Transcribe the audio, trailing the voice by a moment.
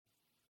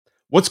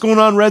What's going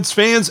on, Reds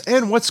fans,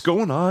 and what's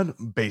going on,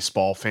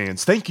 baseball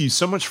fans? Thank you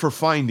so much for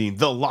finding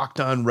the Locked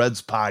On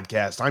Reds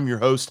podcast. I'm your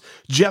host,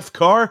 Jeff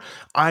Carr.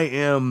 I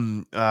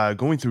am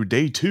going through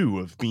day 2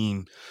 of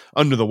being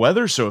under the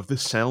weather, so if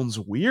this sounds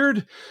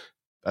weird,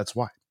 that's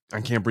why.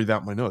 I can't breathe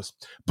out my nose.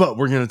 But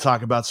we're going to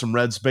talk about some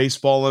Reds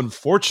baseball.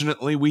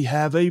 Unfortunately, we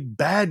have a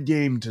bad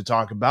game to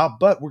talk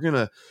about, but we're going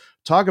to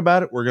talk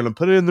about it. We're going to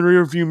put it in the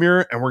rearview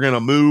mirror, and we're going to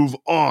move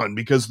on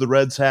because the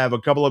Reds have a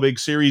couple of big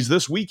series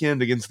this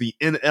weekend against the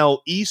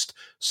NL East,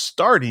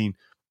 starting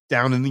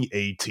down in the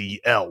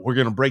ATL. We're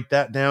going to break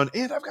that down,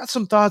 and I've got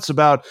some thoughts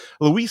about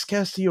Luis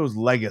Castillo's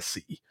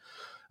legacy.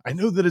 I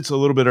know that it's a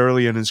little bit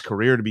early in his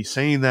career to be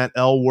saying that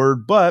L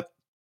word, but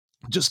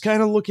just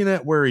kind of looking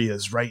at where he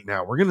is right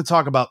now. We're going to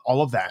talk about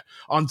all of that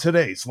on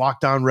today's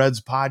Locked On Reds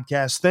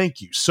podcast.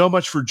 Thank you so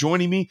much for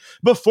joining me.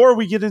 Before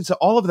we get into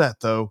all of that,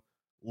 though,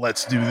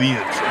 let's do the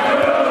intro.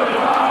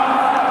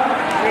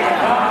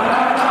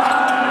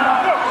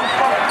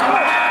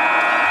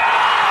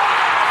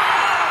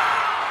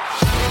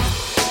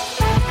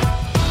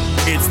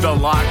 It's the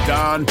Locked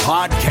On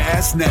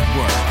Podcast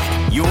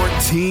Network, your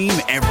team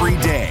every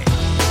day.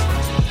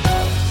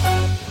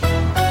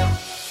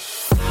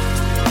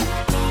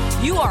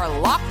 You are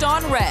Locked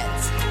On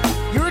Reds,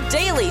 your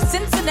daily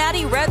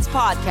Cincinnati Reds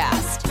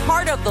podcast,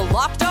 part of the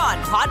Locked On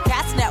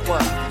Podcast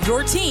Network,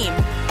 your team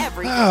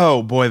every day.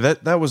 Oh boy,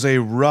 that was a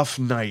rough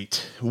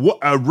night.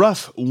 A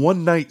rough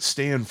one-night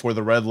stand for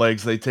the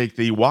Redlegs. They take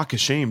the walk of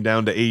shame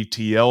down to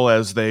ATL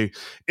as they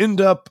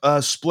end up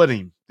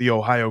splitting the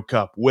Ohio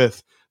Cup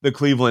with the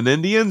Cleveland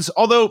Indians,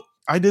 although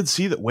I did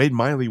see that Wade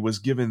Miley was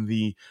given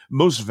the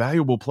most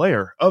valuable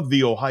player of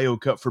the Ohio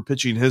Cup for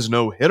pitching his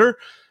no-hitter.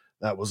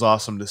 That was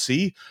awesome to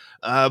see,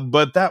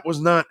 but that was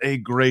not a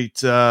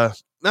great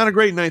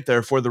night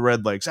there for the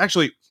Redlegs.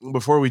 Actually,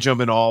 before we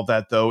jump into all of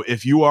that, though,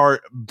 if you are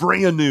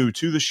brand new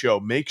to the show,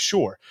 make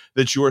sure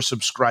that you are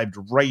subscribed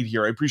right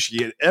here. I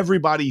appreciate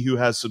everybody who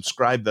has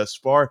subscribed thus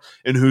far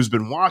and who's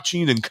been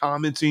watching and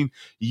commenting.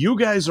 You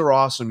guys are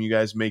awesome. You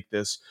guys make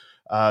this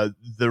you're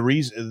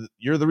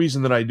the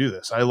reason that I do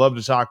this. I love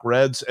to talk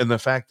Reds, and the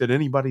fact that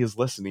anybody is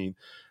listening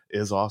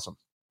is awesome.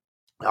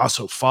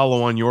 Also,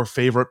 follow on your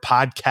favorite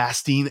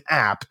podcasting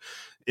app.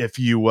 If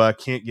you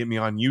can't get me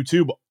on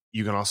YouTube,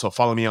 you can also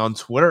follow me on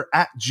Twitter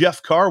at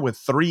Jeff Carr with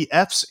 3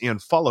 Fs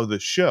and follow the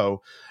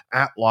show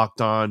at Locked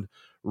On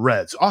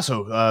Reds.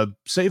 Also,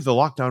 save the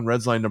Locked On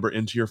Reds line number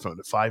into your phone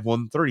at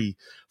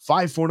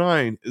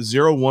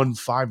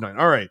 513-549-0159.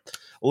 All right.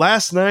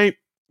 Last night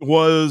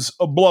was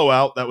a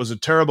blowout. That was a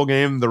terrible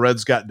game. The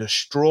Reds got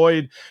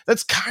destroyed.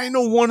 That's kind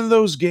of one of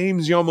those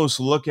games you almost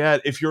look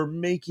at. If you're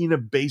making a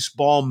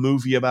baseball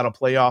movie about a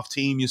playoff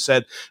team, you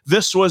said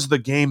this was the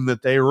game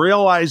that they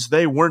realized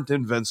they weren't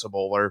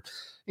invincible, or,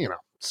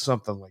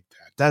 something like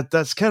that.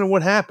 That's kind of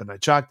what happened. I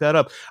chalked that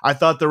up. I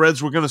thought the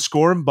Reds were going to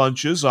score in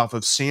bunches off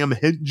of Sam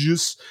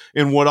Hentges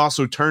in what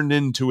also turned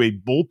into a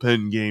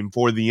bullpen game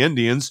for the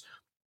Indians.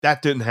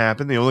 That didn't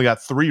happen. They only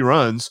got 3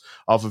 runs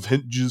off of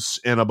Hentges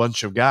and a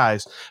bunch of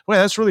guys. Boy,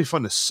 that's really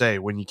fun to say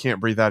when you can't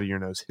breathe out of your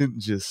nose.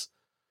 Hentges.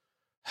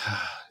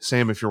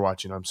 Sam, if you're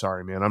watching, I'm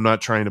sorry, man. I'm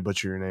not trying to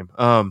butcher your name.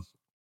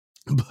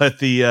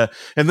 But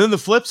and then the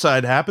flip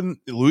side happened.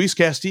 Luis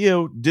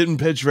Castillo didn't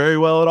pitch very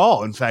well at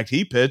all. In fact,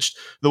 he pitched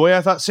the way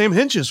I thought Sam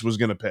Hentges was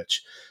going to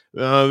pitch.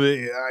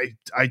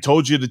 I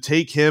told you to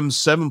take him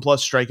 7+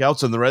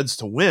 strikeouts and the Reds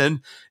to win,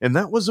 and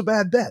that was a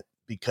bad bet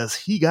because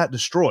he got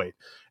destroyed.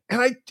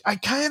 And I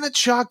kind of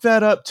chalk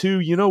that up to,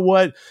 you know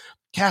what?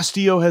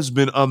 Castillo has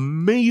been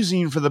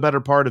amazing for the better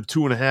part of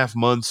 2.5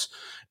 months,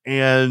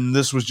 and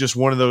this was just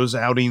one of those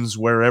outings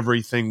where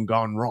everything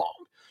gone wrong.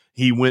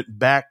 He went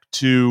back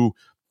to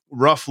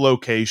rough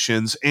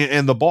locations,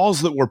 and the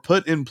balls that were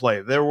put in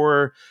play, there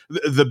were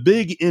the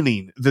big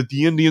inning that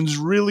the Indians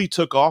really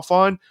took off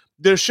on.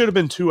 There should have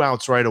been 2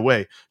 outs right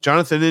away.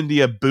 Jonathan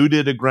India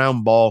booted a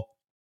ground ball,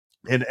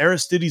 and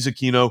Aristides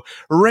Aquino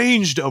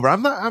ranged over.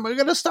 I'm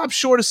going to stop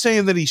short of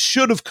saying that he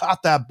should have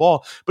caught that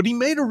ball, but he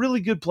made a really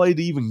good play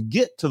to even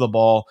get to the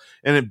ball,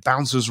 and it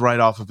bounces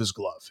right off of his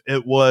glove.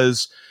 It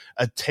was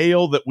a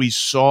tale that we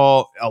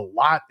saw a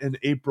lot in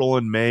April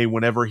and May.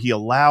 Whenever he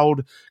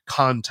allowed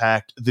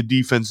contact, the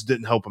defense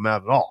didn't help him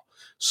out at all.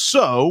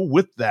 So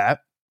with that,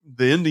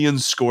 the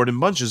Indians scored in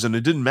bunches, and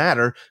it didn't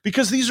matter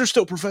because these are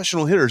still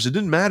professional hitters. It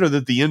didn't matter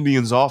that the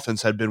Indians'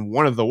 offense had been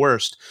one of the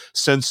worst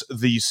since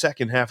the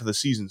second half of the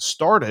season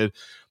started.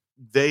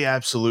 They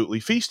absolutely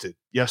feasted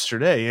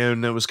yesterday,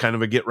 and it was kind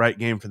of a get-right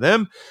game for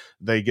them.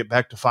 They get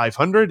back to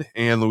 500,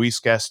 and Luis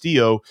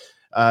Castillo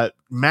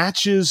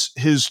matches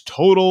his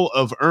total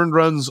of earned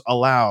runs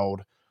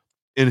allowed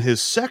in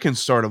his second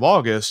start of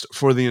August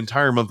for the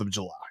entire month of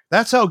July.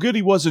 That's how good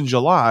he was in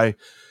July.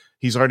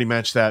 He's already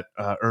matched that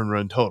earned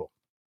run total.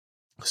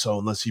 So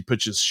unless he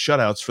pitches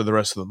shutouts for the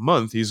rest of the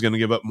month, he's going to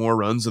give up more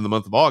runs in the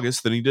month of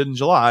August than he did in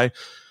July.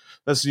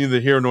 That's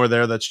neither here nor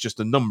there. That's just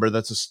a number.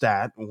 That's a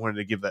stat. I wanted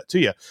to give that to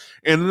you.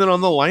 And then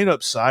on the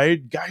lineup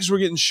side, guys were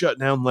getting shut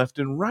down left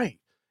and right.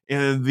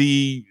 And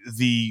the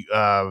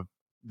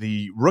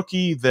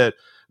rookie that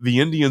the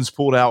Indians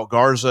pulled out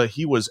Garza.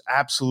 He was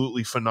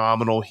absolutely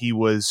phenomenal. He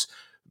was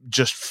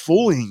just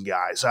fooling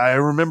guys. I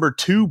remember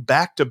 2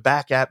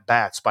 back-to-back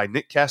at-bats by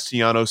Nick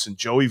Castellanos and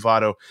Joey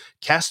Votto.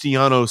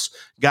 Castellanos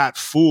got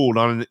fooled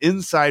on an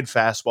inside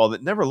fastball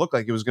that never looked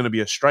like it was going to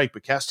be a strike,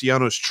 but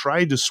Castellanos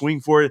tried to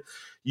swing for it.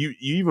 You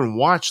even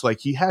watch,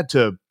 like, he had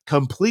to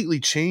completely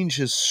change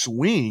his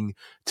swing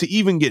to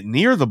even get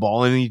near the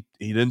ball, and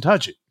he didn't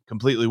touch it.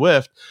 Completely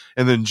whiffed.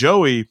 And then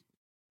Joey,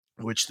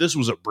 which this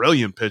was a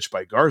brilliant pitch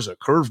by Garza,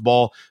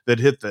 curveball that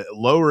hit the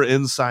lower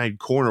inside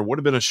corner, would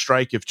have been a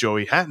strike if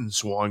Joey hadn't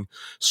swung,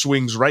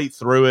 swings right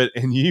through it.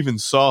 And you even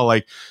saw,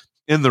 like,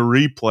 in the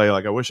replay,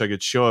 like, I wish I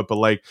could show it, but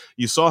like,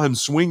 you saw him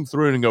swing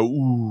through it and go,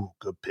 ooh,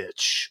 good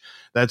pitch.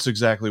 That's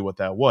exactly what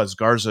that was.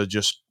 Garza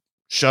just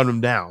shut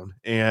him down,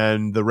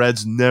 and the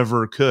Reds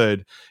never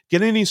could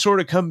get any sort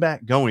of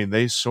comeback going.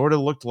 They sort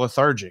of looked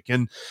lethargic,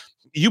 and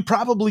you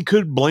probably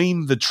could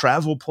blame the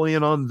travel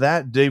plan on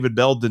that. David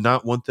Bell did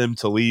not want them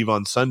to leave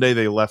on Sunday.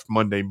 They left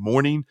Monday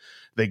morning.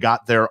 They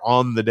got there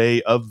on the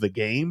day of the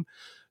game.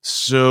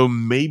 So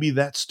maybe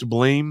that's to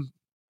blame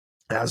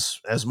as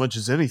much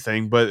as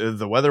anything, but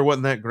the weather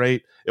wasn't that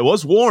great. It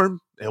was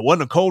warm. It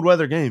wasn't a cold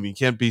weather game. You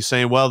can't be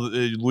saying, well,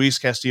 Luis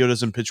Castillo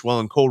doesn't pitch well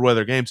in cold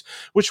weather games,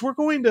 which we're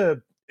going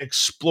to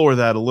explore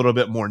that a little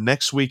bit more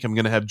next week. I'm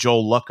going to have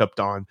Joel Luckup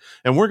on,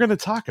 and we're going to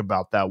talk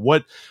about that,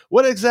 what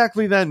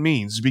exactly that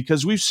means,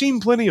 because we've seen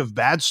plenty of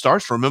bad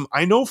starts from him.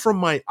 I know from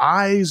my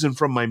eyes and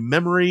from my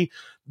memory,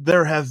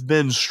 there have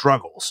been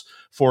struggles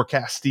for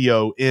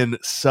Castillo in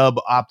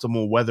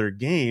suboptimal weather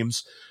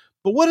games,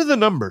 but what do the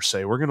numbers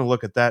say? We're going to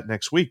look at that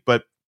next week,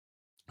 but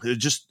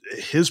just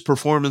his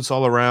performance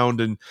all around,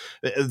 and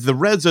the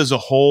Reds as a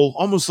whole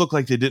almost looked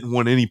like they didn't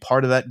want any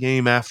part of that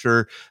game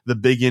after the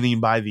big inning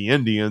by the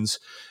Indians.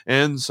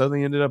 And so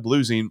they ended up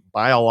losing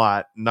by a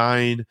lot,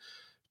 9-3.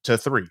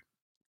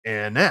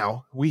 And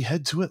now we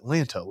head to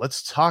Atlanta.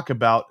 Let's talk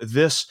about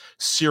this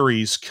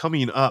series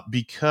coming up,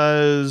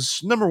 because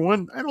number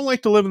one, I don't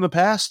like to live in the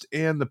past,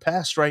 and the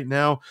past right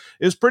now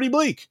is pretty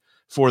bleak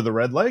for the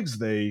Redlegs.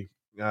 They,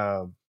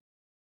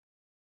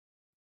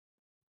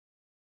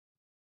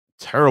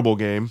 terrible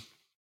game.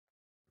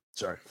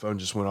 Sorry, phone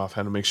just went off.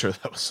 Had to make sure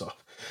that was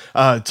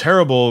off.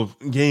 Terrible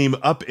game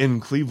up in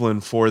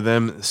Cleveland for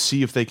them.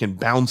 See if they can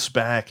bounce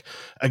back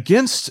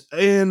against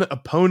an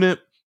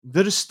opponent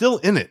that is still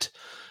in it.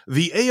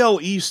 The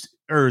AL East,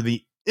 or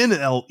the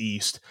NL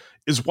East,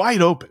 is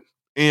wide open.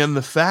 And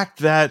the fact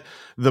that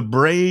the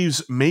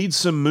Braves made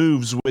some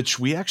moves, which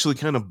we actually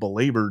kind of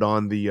belabored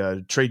on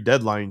the trade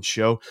deadline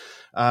show,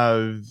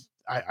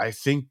 I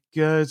think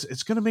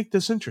it's going to make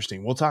this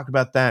interesting. We'll talk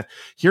about that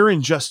here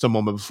in just a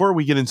moment. Before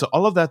we get into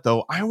all of that,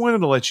 though, I wanted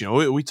to let you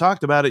know, we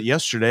talked about it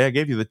yesterday. I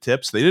gave you the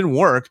tips. They didn't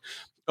work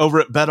over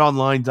at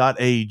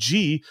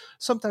betonline.ag.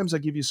 Sometimes I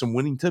give you some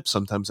winning tips.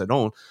 Sometimes I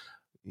don't.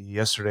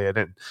 Yesterday I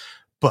didn't.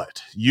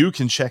 But you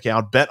can check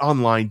out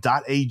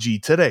betonline.ag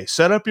today.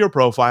 Set up your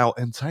profile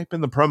and type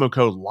in the promo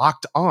code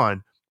Locked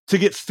On to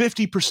get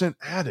 50%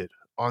 added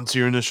onto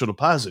your initial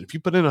deposit. If you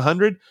put in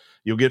 100,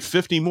 you'll get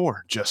 50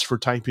 more just for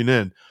typing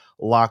in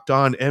Locked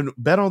On. And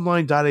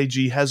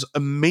betonline.ag has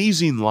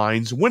amazing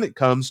lines when it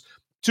comes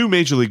to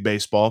Major League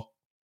Baseball.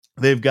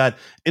 They've got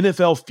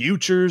NFL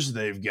futures.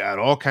 They've got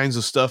all kinds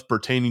of stuff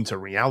pertaining to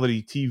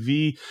reality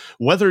TV.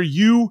 Whether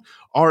you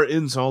are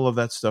into all of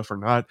that stuff or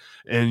not,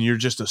 and you're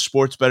just a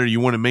sports bettor, you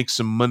want to make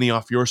some money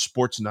off your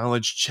sports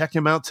knowledge, check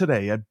him out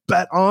today at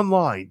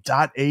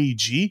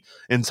betonline.ag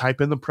and type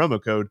in the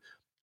promo code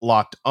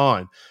Locked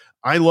On.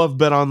 I love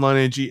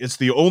BetOnline.ag. It's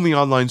the only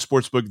online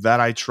sportsbook that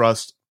I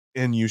trust,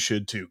 and you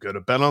should too. Go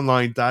to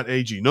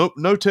betonline.ag.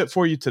 No tip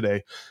for you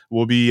today.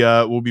 We'll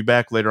be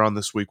back later on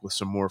this week with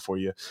some more for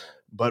you.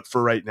 But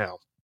for right now,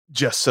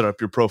 just set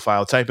up your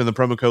profile, type in the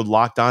promo code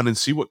Locked On, and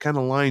see what kind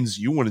of lines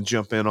you want to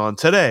jump in on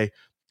today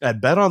at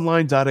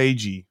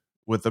betonline.ag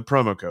with the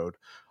promo code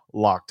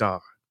Locked On.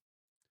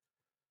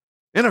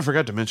 And I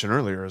forgot to mention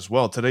earlier as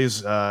well,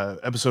 today's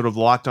episode of the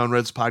Locked On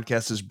Reds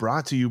podcast is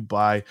brought to you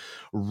by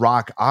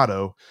Rock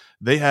Auto.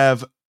 They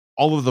have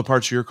all of the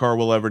parts your car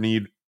will ever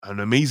need,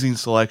 an amazing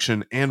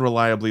selection, and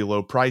reliably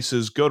low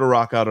prices. Go to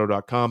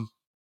rockauto.com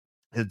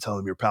and tell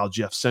them your pal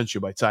Jeff sent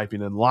you by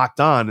typing in Locked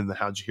On in the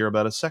How'd You Hear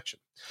About Us section.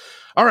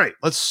 All right,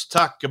 let's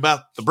talk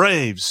about the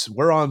Braves.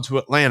 We're on to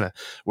Atlanta.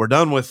 We're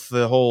done with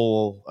the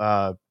whole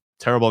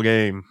terrible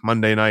game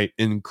Monday night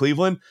in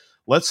Cleveland.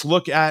 Let's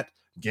look at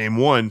game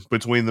one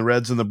between the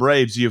Reds and the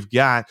Braves. You've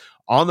got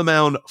on the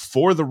mound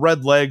for the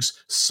Redlegs,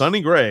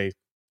 Sonny Gray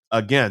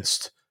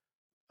against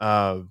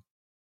Drew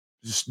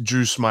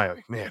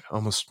Smyly. Man,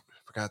 almost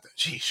forgot that.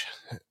 Jeez.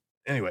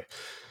 Anyway,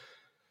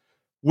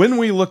 when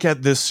we look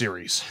at this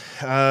series,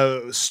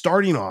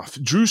 starting off,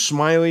 Drew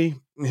Smyly,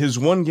 his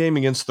one game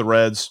against the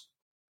Reds,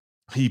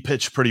 he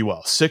pitched pretty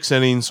well. 6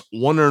 innings,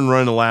 1 earned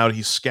run allowed.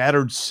 He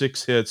scattered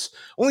 6 hits,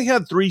 only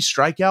had 3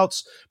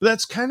 strikeouts, but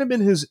that's kind of been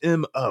his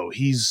MO.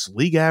 He's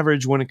league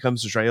average when it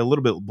comes to strike, a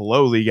little bit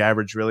below league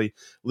average, really.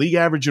 League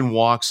average in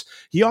walks.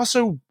 He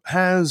also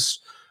has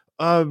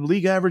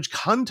league average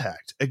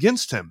contact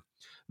against him.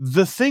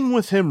 The thing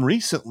with him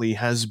recently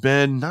has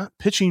been not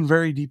pitching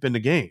very deep into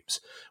games.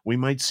 We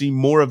might see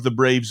more of the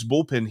Braves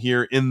bullpen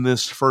here in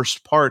this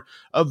first part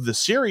of the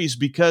series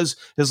because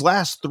his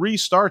last 3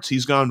 starts,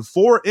 he's gone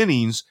 4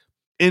 innings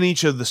in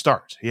each of the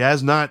starts. He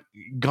has not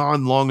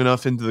gone long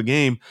enough into the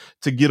game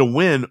to get a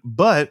win,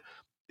 but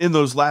in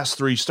those last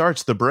 3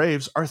 starts, the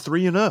Braves are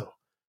 3-0.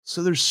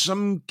 So there's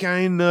some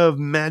kind of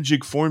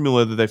magic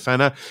formula that they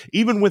found out.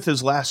 Even with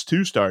his last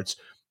 2 starts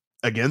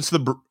against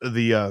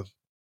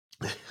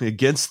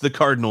against the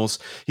Cardinals,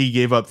 he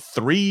gave up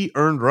 3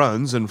 earned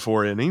runs in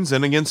 4 innings,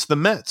 and against the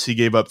Mets, he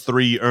gave up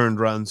 3 earned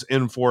runs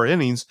in 4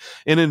 innings.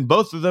 And in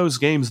both of those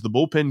games, the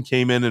bullpen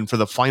came in and for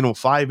the final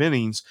 5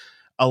 innings,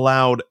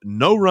 allowed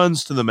no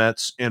runs to the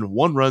Mets and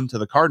 1 run to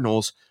the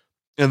Cardinals,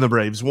 and the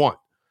Braves won.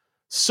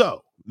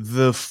 So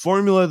the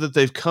formula that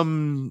they've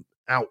come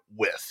out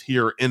with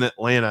here in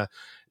Atlanta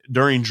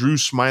during Drew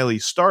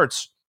Smyly's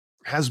starts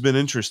has been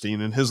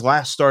interesting. In his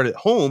last start at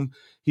home,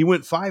 he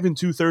went 5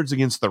 2/3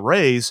 against the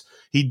Rays.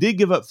 He did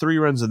give up 3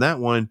 runs in that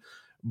one,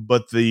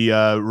 but the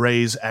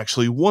Rays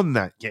actually won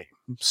that game.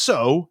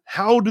 So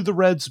how do the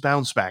Reds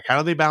bounce back? How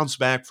do they bounce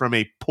back from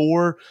a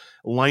poor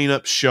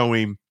lineup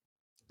showing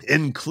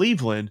in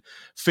Cleveland,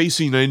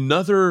 facing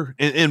another,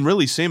 and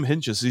really Sam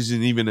Hentges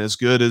isn't even as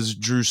good as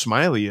Drew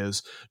Smyly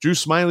is. Drew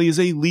Smyly is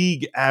a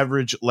league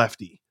average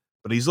lefty,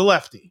 but he's a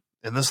lefty.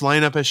 And this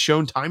lineup has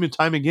shown time and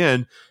time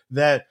again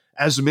that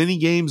as many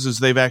games as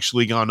they've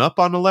actually gone up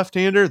on a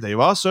left-hander, they've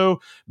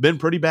also been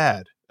pretty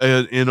bad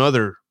in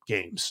other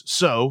games.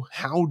 So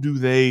how do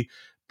they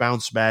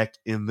bounce back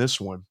in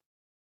this one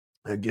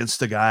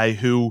against a guy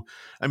who,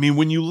 I mean,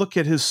 when you look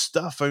at his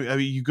stuff, I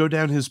mean, you go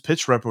down his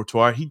pitch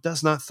repertoire, he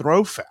does not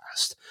throw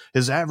fast.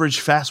 His average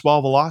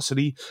fastball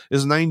velocity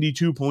is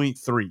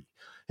 92.3.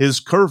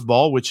 His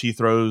curveball, which he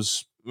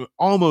throws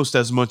almost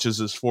as much as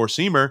his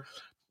four-seamer,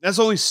 that's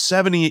only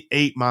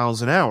 78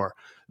 miles an hour.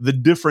 The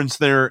difference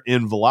there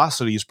in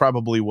velocity is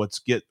probably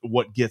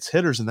what gets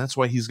hitters, and that's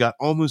why he's got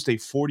almost a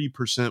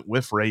 40%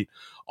 whiff rate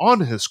on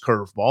his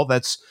curveball.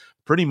 That's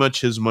pretty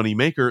much his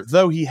moneymaker,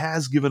 though he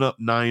has given up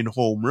 9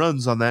 home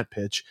runs on that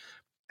pitch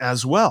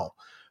as well.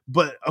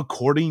 But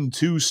according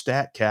to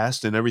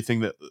StatCast and everything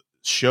that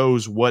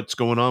shows what's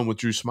going on with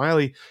Drew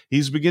Smyly,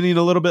 he's beginning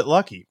a little bit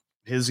lucky.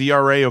 His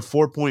ERA of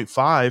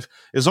 4.5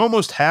 is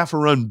almost half a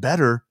run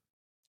better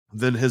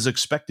than his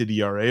expected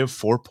ERA of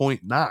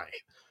 4.9.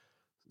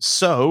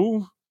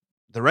 So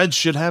the Reds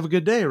should have a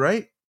good day,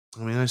 right?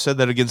 I mean, I said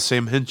that against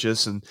Sam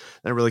Hentges, and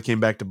that really came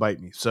back to bite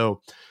me.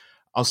 So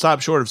I'll stop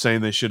short of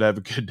saying they should have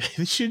a good day.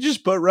 They should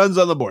just put runs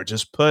on the board.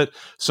 Just put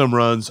some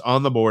runs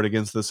on the board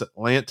against this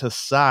Atlanta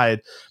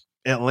side.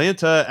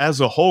 Atlanta as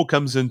a whole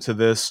comes into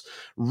this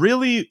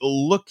really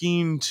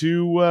looking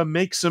to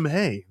make some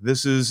hay.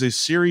 This is a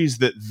series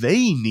that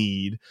they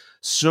need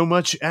so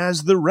much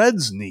as the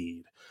Reds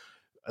need.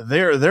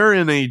 They're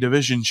in a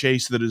division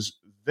chase that is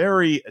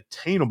very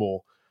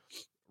attainable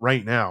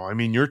right now. I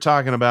mean, you're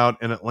talking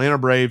about an Atlanta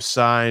Braves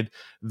side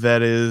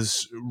that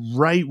is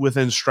right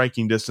within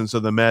striking distance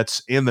of the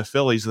Mets and the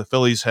Phillies. The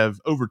Phillies have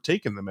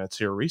overtaken the Mets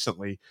here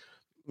recently,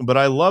 but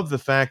I love the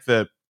fact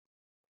that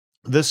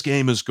this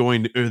game is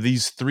going to, or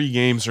these 3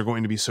 games are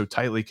going to be so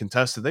tightly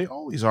contested. They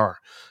always are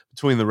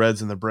between the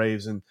Reds and the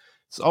Braves, and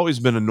it's always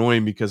been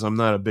annoying because I'm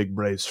not a big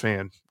Braves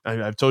fan.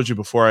 I've told you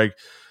before,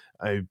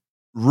 I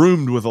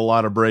roomed with a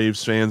lot of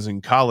Braves fans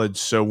in college,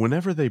 so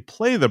whenever they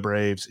play the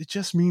Braves, it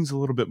just means a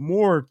little bit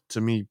more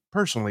to me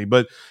personally.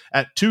 But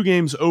at 2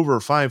 games over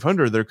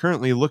 500, they're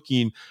currently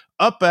looking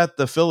up at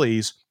the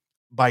Phillies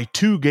by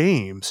 2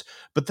 games,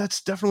 but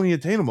that's definitely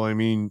attainable. I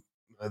mean,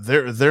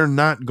 they're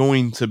not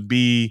going to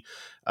be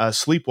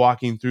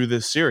sleepwalking through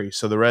this series,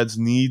 so the Reds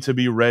need to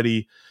be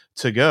ready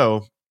to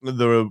go.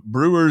 The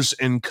Brewers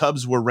and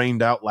Cubs were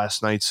rained out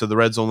last night, so the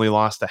Reds only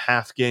lost a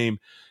half game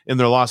in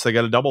their loss. They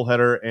got a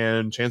doubleheader,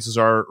 and chances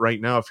are right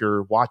now, if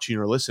you're watching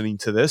or listening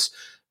to this,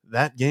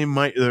 that game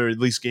might, or at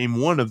least game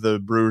 1 of the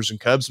Brewers and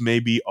Cubs may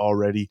be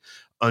already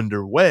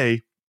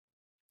underway.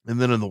 And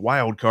then in the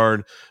wild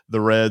card,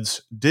 the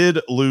Reds did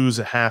lose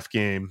a half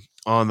game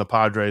on the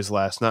Padres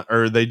last night,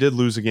 or they did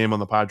lose a game on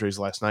the Padres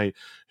last night,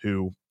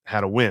 who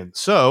had a win.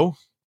 So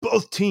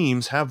both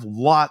teams have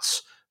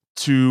lots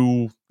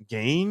to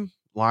gain,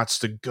 lots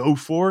to go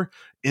for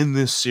in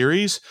this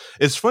series.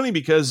 It's funny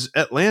because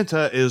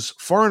Atlanta is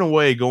far and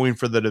away going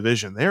for the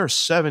division. They are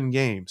 7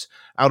 games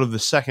out of the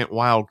second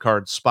wild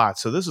card spot.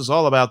 So this is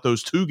all about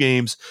those 2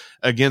 games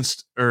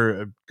against,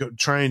 or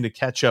trying to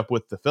catch up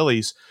with the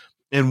Phillies.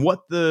 And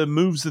what the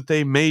moves that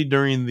they made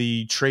during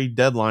the trade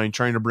deadline,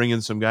 trying to bring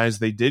in some guys.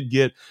 They did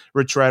get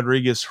Rich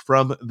Rodriguez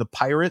from the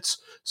Pirates,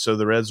 so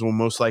the Reds will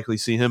most likely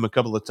see him a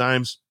couple of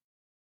times.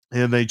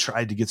 And they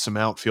tried to get some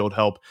outfield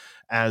help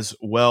as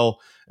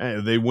well.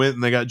 They went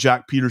and they got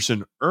Jock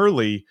Peterson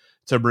early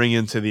to bring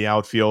into the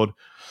outfield,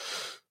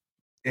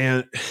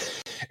 and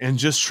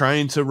just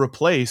trying to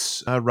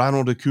replace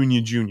Ronald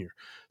Acuna Jr.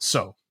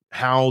 So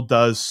how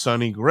does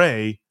Sonny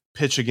Gray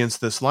pitch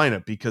against this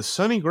lineup? Because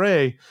Sonny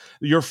Gray,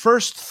 your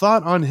first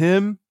thought on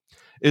him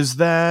is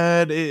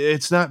that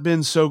it's not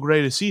been so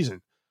great a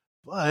season.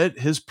 but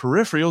his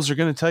peripherals are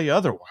going to tell you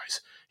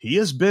otherwise. He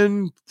has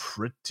been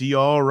pretty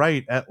all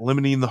right at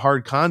limiting the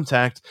hard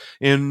contact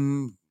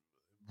and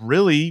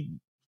really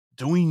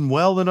doing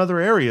well in other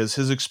areas.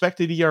 His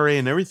expected ERA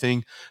and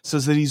everything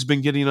says that he's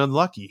been getting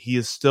unlucky. He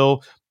is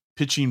still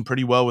pitching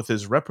pretty well with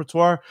his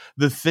repertoire.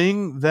 The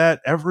thing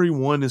that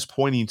everyone is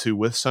pointing to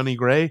with Sonny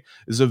Gray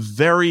is a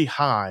very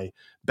high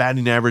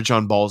batting average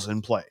on balls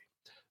in play.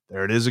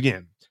 There it is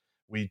again.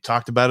 We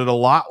talked about it a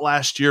lot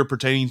last year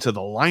pertaining to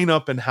the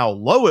lineup and how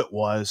low it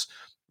was.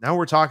 Now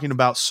we're talking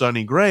about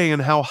Sonny Gray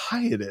and how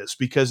high it is,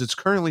 because it's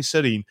currently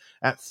sitting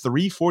at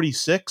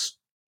 346,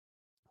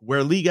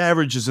 where league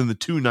average is in the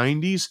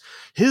 290s.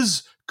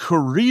 His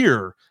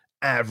career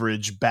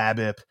average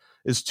BABIP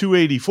is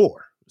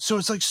 284. So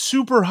it's like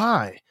super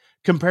high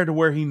compared to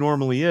where he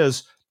normally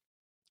is.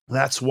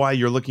 That's why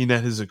you're looking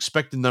at his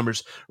expected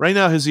numbers. Right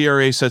now, his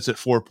ERA sets at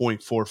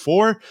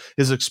 4.44.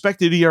 His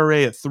expected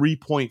ERA at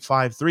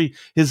 3.53.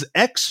 His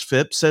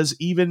xFIP says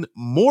even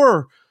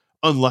more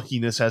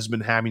unluckiness has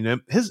been having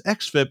him. His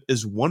xFIP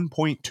is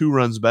 1.2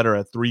 runs better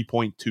at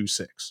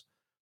 3.26.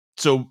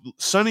 So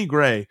Sonny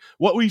Gray,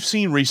 what we've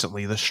seen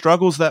recently, the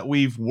struggles that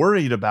we've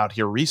worried about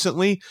here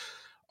recently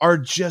are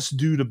just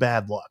due to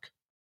bad luck.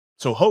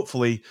 So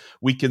hopefully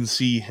we can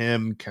see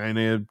him kind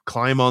of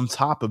climb on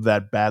top of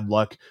that bad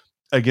luck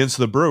against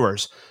the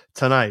Brewers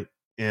tonight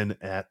in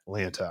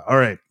Atlanta. All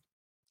right.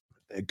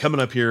 Coming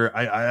up here,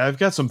 I've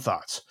got some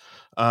thoughts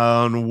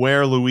on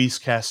where Luis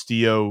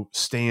Castillo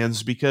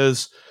stands,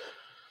 because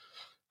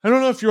I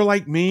don't know if you're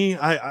like me.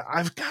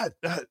 I've got,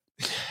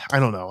 I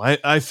don't know.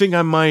 I think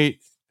I might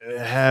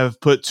have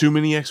put too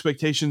many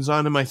expectations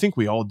on him. I think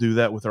we all do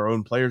that with our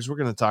own players. We're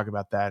going to talk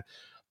about that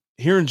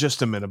here in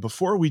just a minute.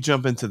 Before we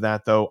jump into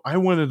that, though, I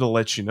wanted to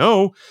let you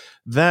know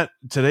that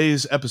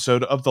today's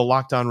episode of the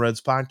Locked On Reds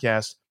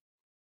podcast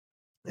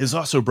is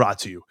also brought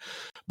to you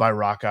by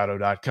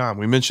RockAuto.com.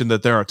 We mentioned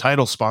that they're our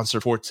title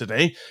sponsor for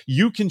today.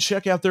 You can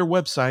check out their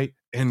website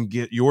and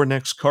get your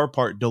next car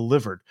part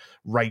delivered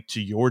right to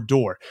your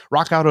door.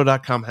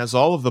 RockAuto.com has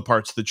all of the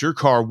parts that your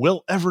car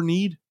will ever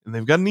need, and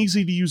they've got an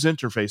easy-to-use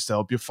interface to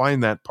help you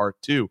find that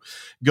part too.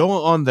 Go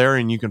on there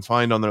and you can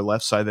find on their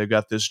left side, they've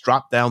got this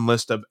drop-down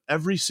list of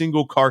every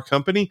single car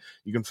company.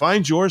 You can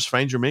find yours,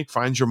 find your make,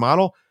 find your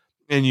model,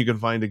 and you can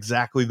find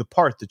exactly the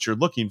part that you're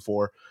looking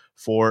for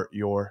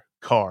your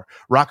car.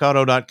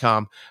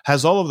 RockAuto.com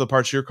has all of the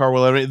parts your car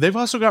will ever need. They've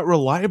also got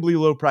reliably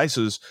low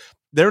prices.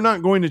 They're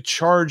not going to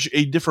charge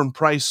a different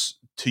price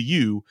to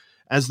you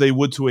as they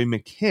would to a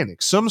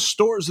mechanic. Some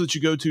stores that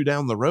you go to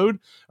down the road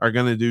are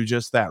going to do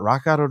just that.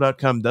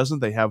 RockAuto.com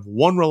doesn't. They have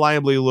one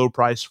reliably low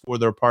price for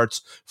their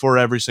parts for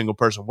every single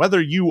person.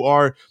 Whether you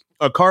are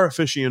a car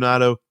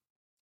aficionado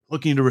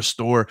looking to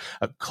restore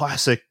a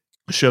classic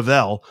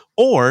Chevelle,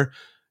 or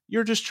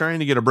you're just trying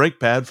to get a brake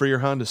pad for your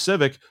Honda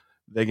Civic,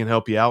 they can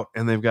help you out,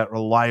 and they've got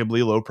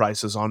reliably low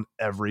prices on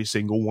every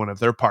single one of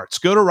their parts.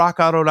 Go to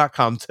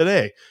rockauto.com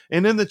today,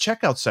 and in the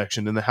checkout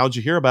section in the How'd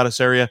You Hear About Us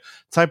area,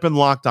 type in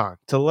Locked On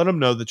to let them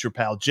know that your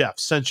pal Jeff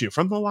sent you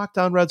from the Locked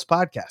On Reds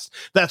podcast.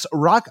 That's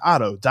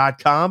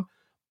rockauto.com,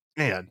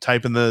 and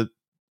type in the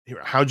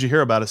How'd You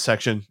Hear About Us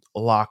section,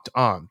 Locked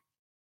On.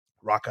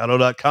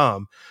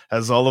 Rockauto.com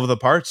has all of the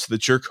parts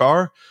that your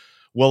car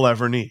will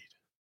ever need.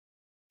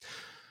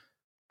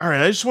 All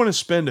right, I just want to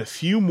spend a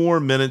few more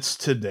minutes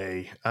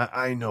today.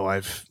 I know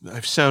I've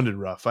sounded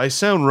rough. I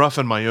sound rough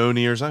in my own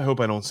ears. I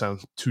hope I don't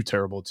sound too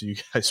terrible to you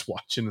guys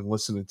watching and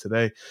listening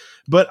today.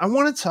 But I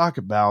want to talk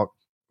about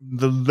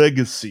the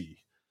legacy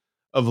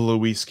of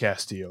Luis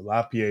Castillo,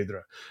 La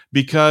Piedra,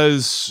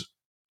 because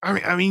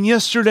I mean,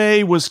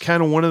 yesterday was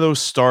kind of one of those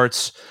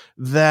starts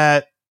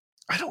that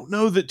I don't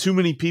know that too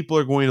many people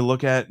are going to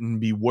look at and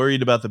be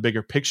worried about the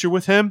bigger picture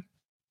with him.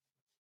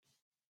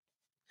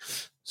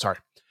 Sorry.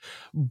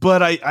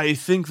 But I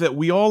think that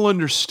we all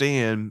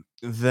understand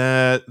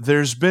that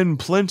there's been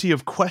plenty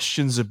of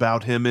questions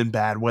about him in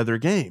bad weather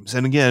games.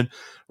 And again,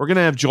 we're going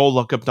to have Joel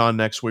Luckup on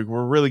next week.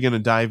 We're really going to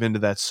dive into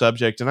that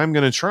subject, and I'm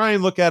going to try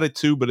and look at it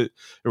too, but it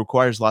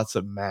requires lots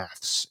of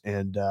maths.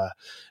 And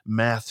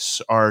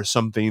maths are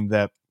something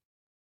that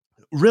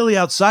really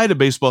outside of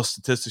baseball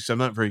statistics I'm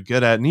not very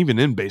good at. And even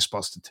in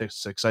baseball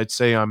statistics, I'd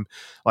say I'm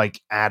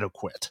like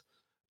adequate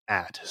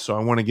at. So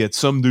I want to get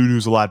some dude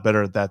who's a lot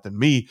better at that than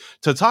me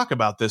to talk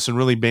about this and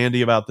really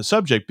bandy about the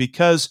subject,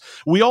 because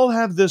we all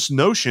have this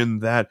notion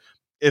that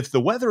if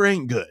the weather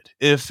ain't good,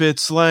 if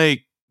it's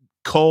like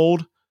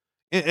cold,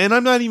 and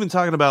I'm not even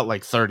talking about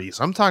like 30s,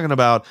 I'm talking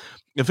about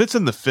if it's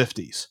in the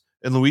 50s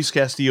and Luis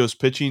Castillo's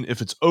pitching,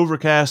 if it's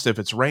overcast, if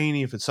it's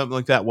rainy, if it's something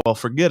like that, well,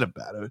 forget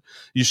about it.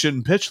 You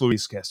shouldn't pitch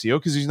Luis Castillo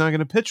because he's not going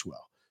to pitch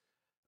well.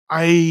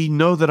 I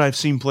know that I've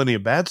seen plenty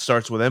of bad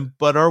starts with him,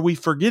 but are we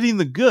forgetting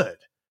the good?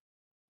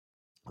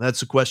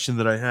 That's a question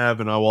that I have,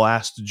 and I will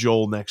ask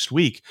Joel next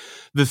week.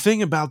 The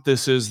thing about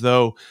this is,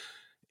 though,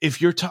 if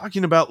you're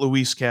talking about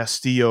Luis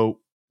Castillo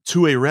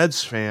to a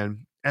Reds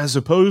fan, as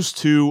opposed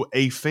to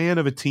a fan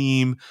of a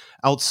team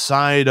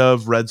outside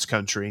of Reds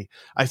country,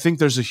 I think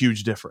there's a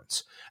huge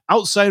difference.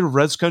 Outside of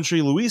Reds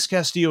country, Luis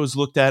Castillo is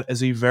looked at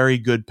as a very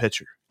good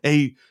pitcher.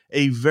 a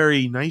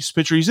very nice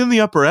pitcher. He's in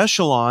the upper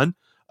echelon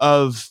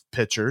of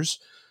pitchers,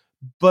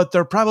 but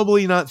they're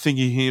probably not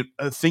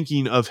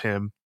thinking of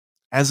him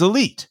as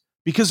elite.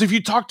 Because if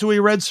you talk to a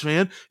Reds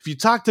fan, if you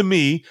talk to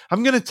me,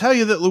 I'm going to tell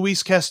you that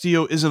Luis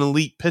Castillo is an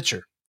elite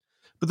pitcher.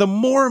 But the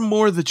more and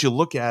more that you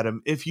look at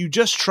him, if you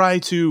just try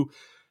to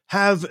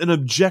have an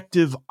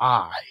objective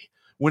eye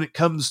when it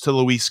comes to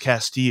Luis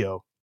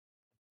Castillo,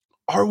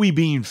 are we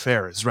being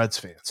fair as Reds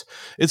fans?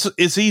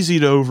 It's easy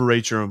to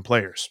overrate your own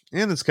players,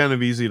 and it's kind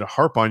of easy to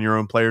harp on your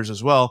own players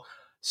as well.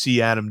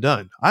 See Adam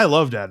Dunn. I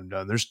loved Adam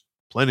Dunn. There's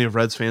plenty of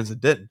Reds fans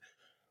that didn't.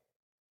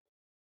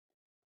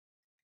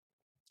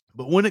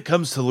 But when it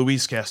comes to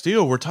Luis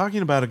Castillo, we're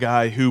talking about a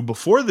guy who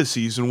before the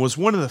season was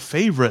one of the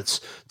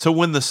favorites to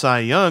win the Cy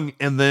Young,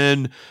 and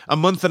then a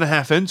month and a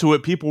half into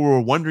it, people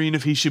were wondering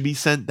if he should be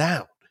sent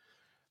down.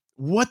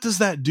 What does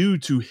that do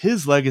to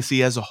his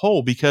legacy as a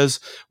whole? Because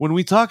when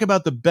we talk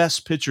about the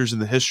best pitchers in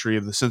the history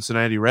of the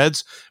Cincinnati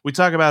Reds, we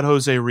talk about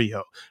Jose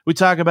Rijo. I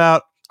talk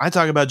about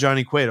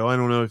Johnny Cueto. I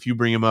don't know if you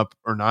bring him up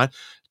or not.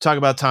 Talk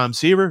about Tom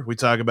Seaver. We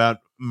talk about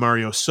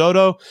Mario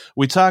Soto.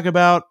 We talk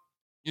about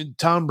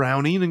Tom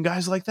Browning and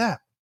guys like that.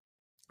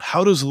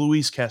 How does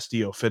Luis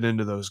Castillo fit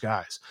into those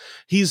guys?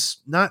 He's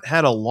not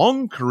had a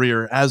long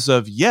career as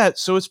of yet,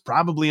 so it's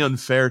probably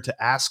unfair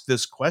to ask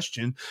this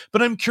question,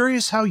 but I'm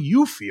curious how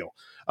you feel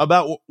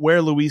about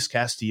where Luis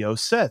Castillo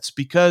sits,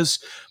 because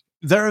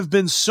there have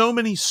been so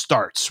many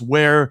starts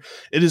where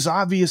it is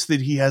obvious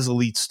that he has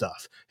elite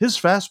stuff. His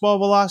fastball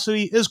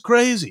velocity is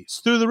crazy.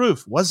 It's through the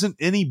roof. Wasn't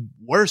any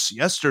worse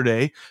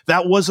yesterday.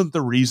 That wasn't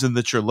the reason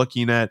that you're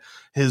looking at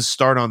his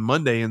start on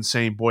Monday and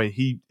saying, boy,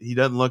 he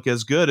doesn't look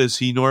as good as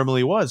he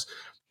normally was.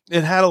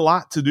 It had a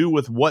lot to do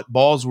with what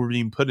balls were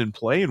being put in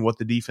play and what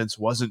the defense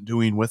wasn't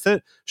doing with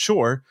it.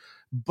 Sure,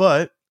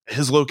 but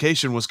his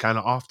location was kind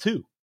of off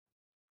too.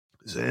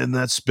 And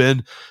that's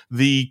been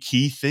the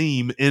key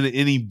theme in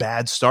any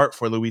bad start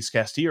for Luis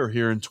Castillo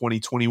here in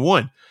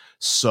 2021.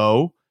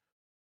 So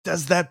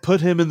does that put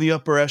him in the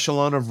upper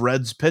echelon of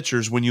Reds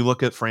pitchers when you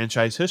look at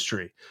franchise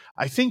history?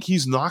 I think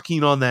he's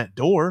knocking on that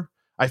door.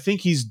 I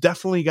think he's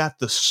definitely got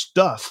the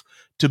stuff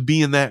to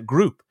be in that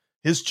group.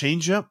 His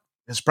changeup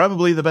is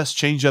probably the best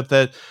changeup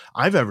that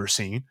I've ever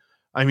seen.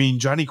 I mean,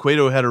 Johnny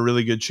Cueto had a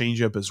really good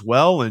changeup as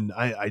well, and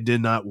I did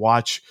not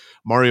watch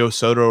Mario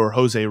Soto or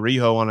Jose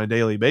Rijo on a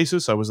daily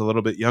basis. I was a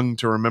little bit young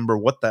to remember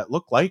what that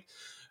looked like,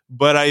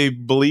 but I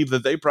believe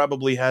that they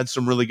probably had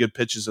some really good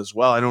pitches as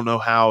well. I don't know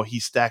how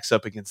he stacks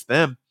up against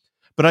them,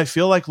 but I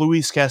feel like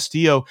Luis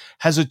Castillo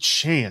has a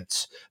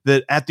chance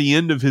that at the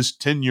end of his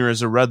tenure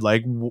as a Red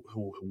Leg,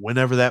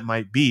 whenever that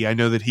might be, I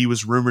know that he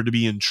was rumored to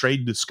be in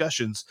trade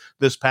discussions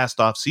this past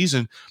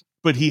offseason,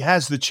 but he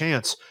has the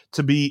chance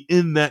to be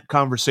in that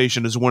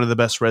conversation as one of the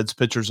best Reds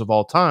pitchers of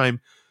all time.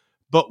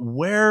 But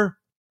where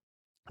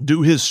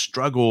do his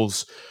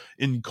struggles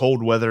in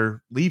cold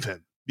weather leave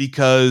him?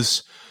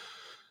 Because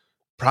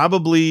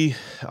probably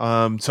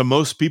to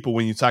most people,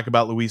 when you talk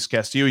about Luis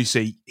Castillo, you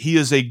say he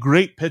is a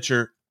great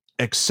pitcher,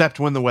 except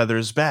when the weather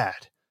is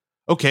bad.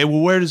 Okay,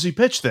 well, where does he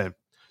pitch then?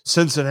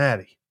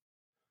 Cincinnati.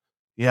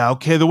 Yeah,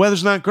 okay, the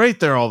weather's not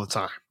great there all the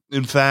time.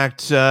 In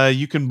fact,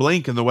 you can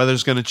blink and the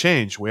weather's going to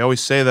change. We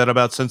always say that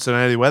about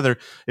Cincinnati weather.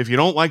 If you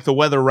don't like the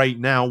weather right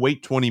now,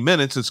 wait 20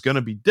 minutes. It's going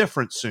to be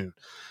different soon.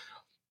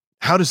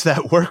 How does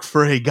that work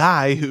for a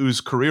guy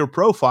whose career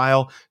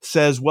profile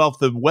says, well, if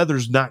the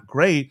weather's not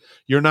great,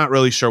 you're not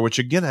really sure what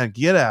you're going to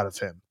get out of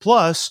him?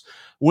 Plus,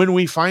 when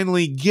we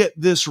finally get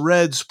this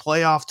Reds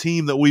playoff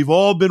team that we've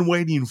all been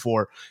waiting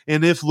for,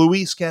 and if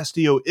Luis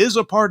Castillo is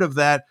a part of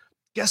that,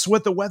 guess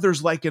what the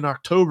weather's like in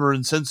October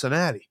in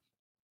Cincinnati?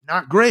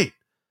 Not great.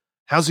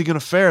 How's he going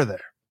to fare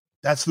there?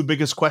 That's the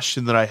biggest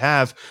question that I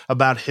have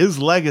about his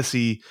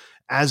legacy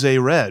as a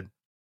Red.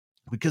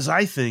 Because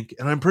I think,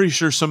 and I'm pretty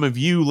sure some of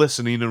you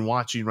listening and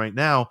watching right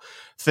now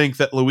think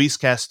that Luis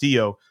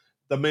Castillo,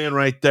 the man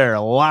right there,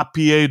 La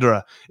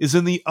Piedra, is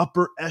in the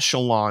upper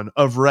echelon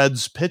of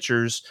Reds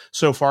pitchers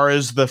so far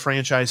as the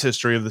franchise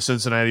history of the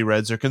Cincinnati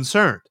Reds are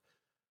concerned.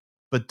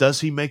 But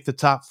does he make the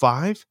top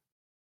 5?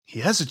 He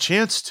has a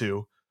chance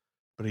to.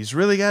 But he's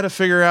really got to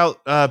figure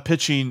out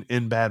pitching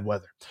in bad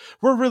weather.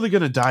 We're really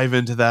going to dive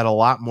into that a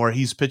lot more.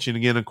 He's pitching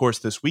again, of course,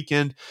 this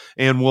weekend,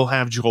 and we'll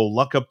have Joel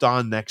Luckup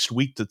on next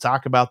week to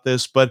talk about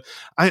this. But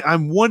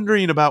I'm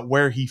wondering about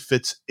where he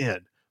fits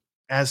in,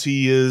 as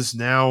he is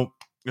now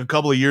a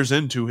couple of years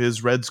into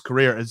his Reds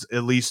career, as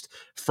at least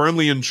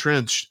firmly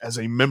entrenched as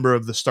a member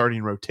of the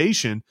starting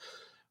rotation.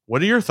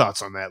 What are your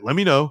thoughts on that? Let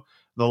me know.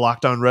 The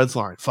Locked On Reds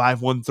line,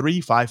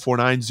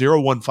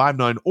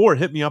 513-549-0159, or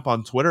hit me up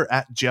on Twitter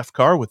at Jeff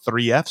Carr with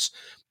 3 Fs,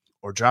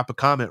 or drop a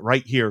comment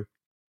right here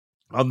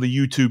on the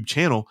YouTube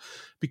channel,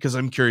 because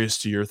I'm curious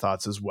to your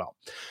thoughts as well.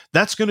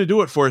 That's going to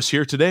do it for us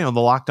here today on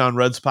the Locked On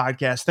Reds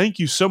podcast. Thank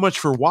you so much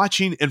for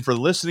watching and for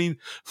listening,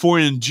 for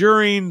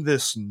enduring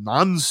this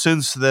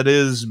nonsense that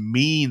is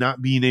me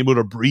not being able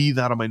to breathe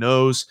out of my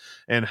nose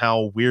and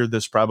how weird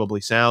this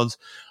probably sounds.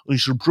 I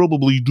should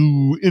probably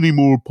do any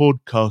more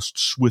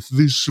podcasts with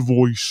this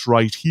voice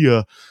right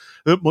here.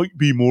 that might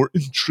be more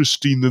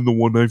interesting than the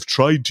one I've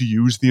tried to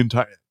use the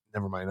entire.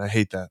 Never mind. I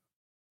hate that.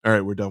 All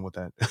right, we're done with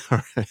that.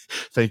 All right.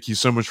 Thank you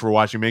so much for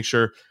watching. Make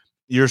sure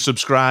you're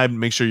subscribed.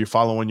 Make sure you're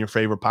following your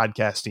favorite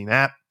podcasting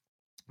app.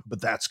 But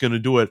that's going to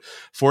do it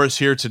for us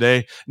here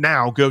today.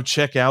 Now go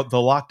check out the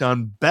Locked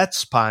On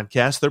Bets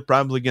podcast. They're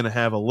probably going to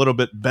have a little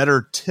bit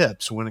better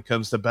tips when it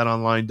comes to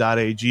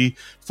betonline.ag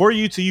for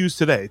you to use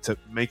today to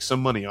make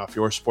some money off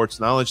your sports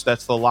knowledge.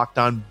 That's the Locked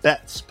On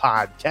Bets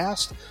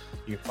podcast.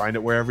 You can find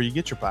it wherever you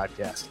get your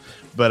podcast.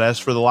 But as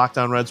for the Locked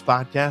On Reds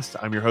podcast,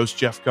 I'm your host,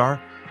 Jeff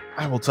Carr.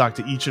 I will talk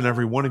to each and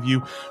every one of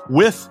you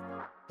with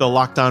the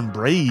Locked On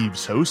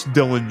Braves host,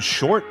 Dylan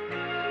Short,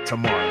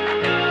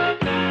 tomorrow.